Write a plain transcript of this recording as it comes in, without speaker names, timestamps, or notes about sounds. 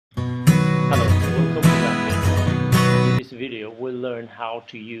video, we'll learn how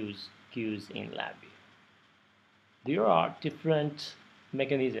to use queues in LabVIEW. There are different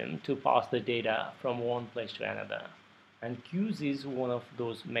mechanisms to pass the data from one place to another, and queues is one of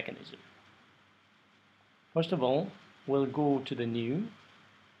those mechanisms. First of all, we'll go to the new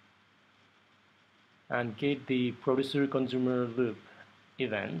and get the producer-consumer loop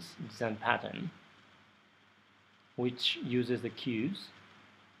events design pattern, which uses the queues.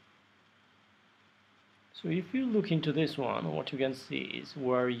 So if you look into this one, what you can see is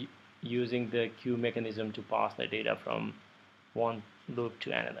we're using the queue mechanism to pass the data from one loop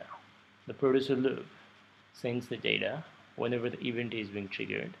to another. The producer loop sends the data whenever the event is being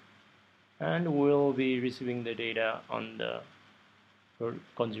triggered, and we'll be receiving the data on the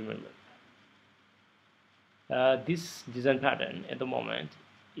consumer loop. This design pattern at the moment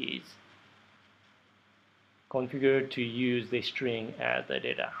is configured to use the string as the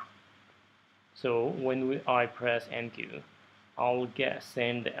data. So when I press enqueue, I'll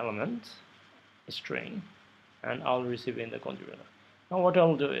send the element a string, and I'll receive in the consumer loop. Now what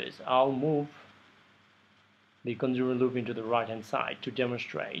I'll do is I'll move the consumer loop into the right hand side to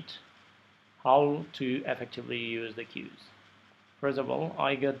demonstrate how to effectively use the queues. First of all,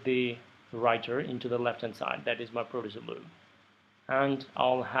 I get the writer into the left hand side, that is my producer loop, and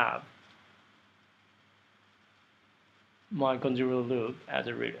I'll have my consumer loop as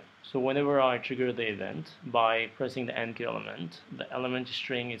a reader. So whenever I trigger the event by pressing the enqueue element, the element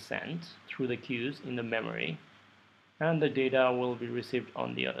string is sent through the queues in the memory, and the data will be received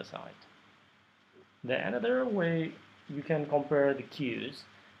on the other side. The another way you can compare the queues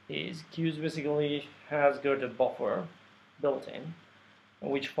is queues basically has got a buffer built in,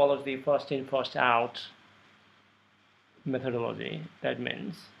 which follows the first in first out methodology. That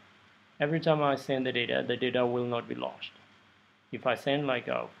means every time I send the data will not be lost. If I send like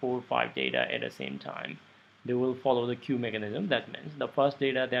 4 or 5 data at the same time, they will follow the queue mechanism. That means the first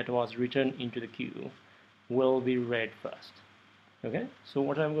data that was written into the queue will be read first. Okay, so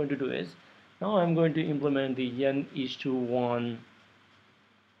what I'm going to do is now I'm going to implement the n:1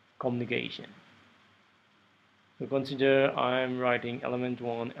 communication. So consider I'm writing element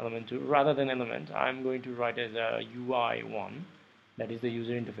 1, element 2. Rather than element, I'm going to write as a UI1, that is the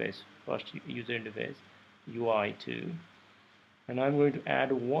user interface, first user interface, UI2, and I'm going to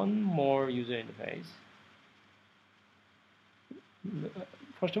add one more user interface.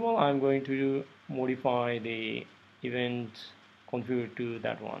 First of all, I'm going to modify the event configured to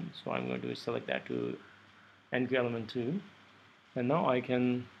that one, so I'm going to select that to enqueue element 2, and now I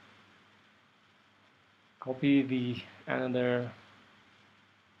can copy the another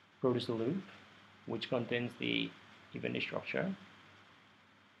producer loop which contains the event structure.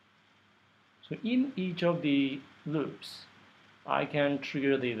 So in each of the loops I can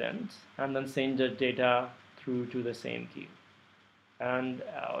trigger the event and then send the data through to the same queue. And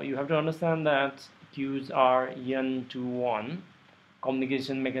you have to understand that queues are n:1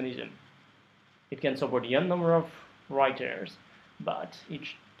 communication mechanism. It can support n number of writers, but it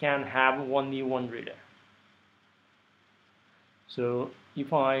can have only one reader. So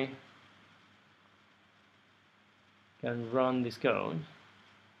if I can run this code,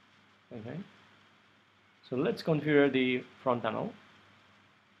 okay, so let's configure the front panel.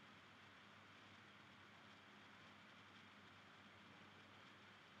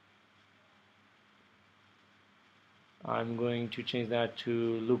 I'm going to change that to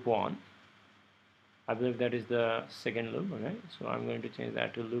loop 1. I believe that is the second loop, okay, so I'm going to change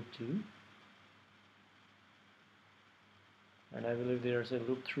that to loop 2. And I believe there's a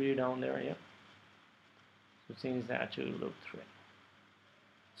loop 3 down there, yeah. So change that to loop 3.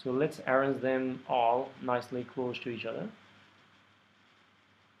 So let's arrange them all nicely close to each other.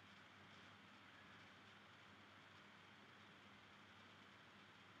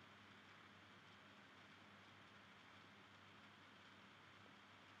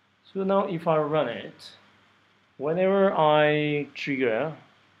 So now if I run it, whenever I trigger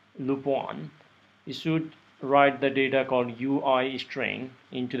loop 1, it should write the data called UI string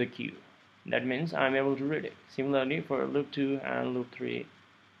into the queue. That means I'm able to read it. Similarly for loop 2 and loop 3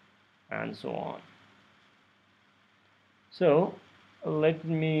 and so on. So let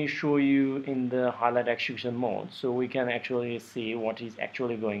me show you in the highlight execution mode so we can actually see what is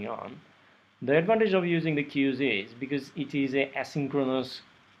actually going on. The advantage of using the queues is because it is a asynchronous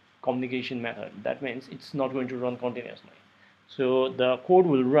communication method. That means it's not going to run continuously. So the code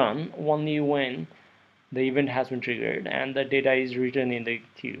will run only when the event has been triggered and the data is written in the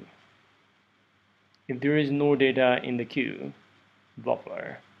queue. If there is no data in the queue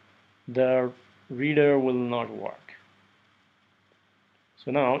buffer, the reader will not work. So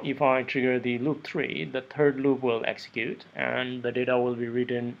now if I trigger the loop 3, the third loop will execute and the data will be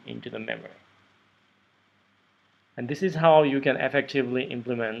written into the memory. And this is how you can effectively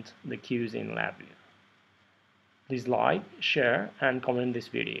implement the queues in LabVIEW. Please like, share, and comment this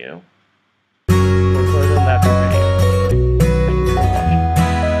video. For further LabVIEW